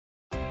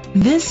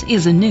This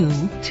is a new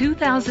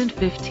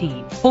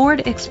 2015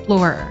 Ford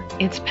Explorer.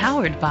 It's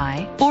powered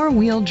by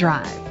four-wheel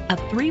drive, a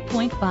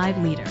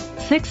 3.5-liter,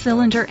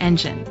 six-cylinder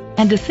engine,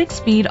 and a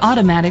six-speed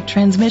automatic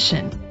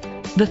transmission.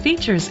 The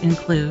features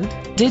include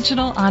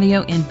digital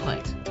audio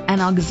input,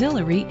 an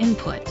auxiliary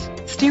input,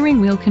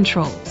 steering wheel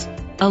controls,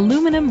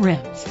 aluminum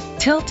rims,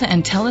 tilt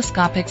and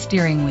telescopic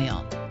steering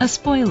wheel, a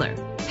spoiler,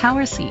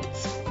 power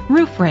seats,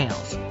 roof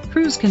rails,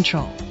 cruise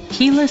control,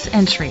 keyless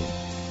entry.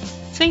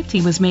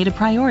 Safety was made a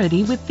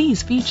priority with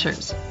these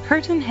features: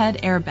 curtain head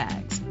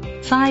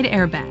airbags, side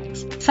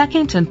airbags,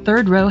 second and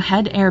third row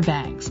head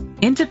airbags,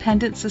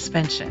 independent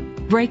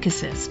suspension, brake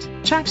assist,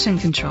 traction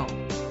control.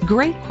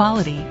 Great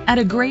quality at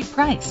a great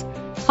price.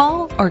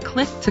 Call or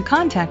click to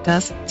contact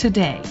us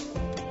today.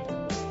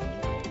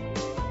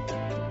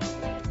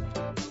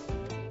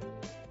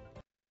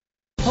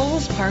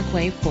 Cowles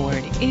Parkway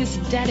Ford is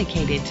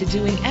dedicated to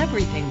doing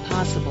everything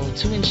possible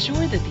to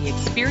ensure that the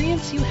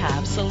experience you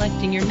have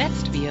selecting your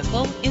next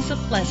vehicle is a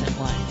pleasant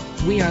one.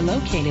 We are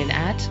located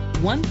at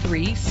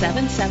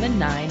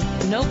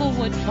 13779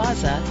 Noblewood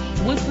Plaza,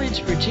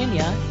 Woodbridge,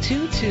 Virginia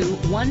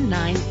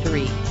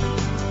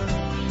 22193.